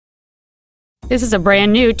This is a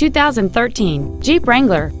brand new 2013 Jeep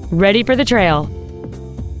Wrangler, ready for the trail.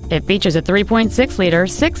 It features a 3.6-liter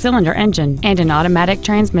six-cylinder engine and an automatic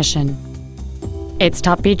transmission. Its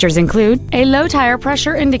top features include a low tire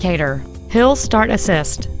pressure indicator, hill start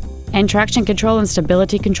assist, and traction control and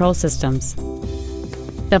stability control systems.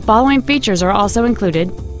 The following features are also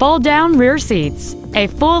included: fold-down rear seats, a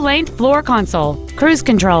full-length floor console, cruise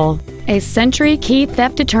control, a Sentry key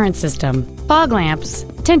theft deterrent system, fog lamps,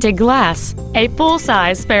 tinted glass, a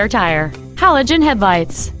full-size spare tire, halogen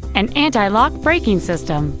headlights, an anti-lock braking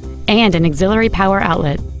system, and an auxiliary power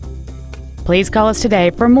outlet. Please call us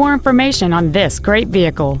today for more information on this great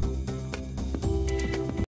vehicle.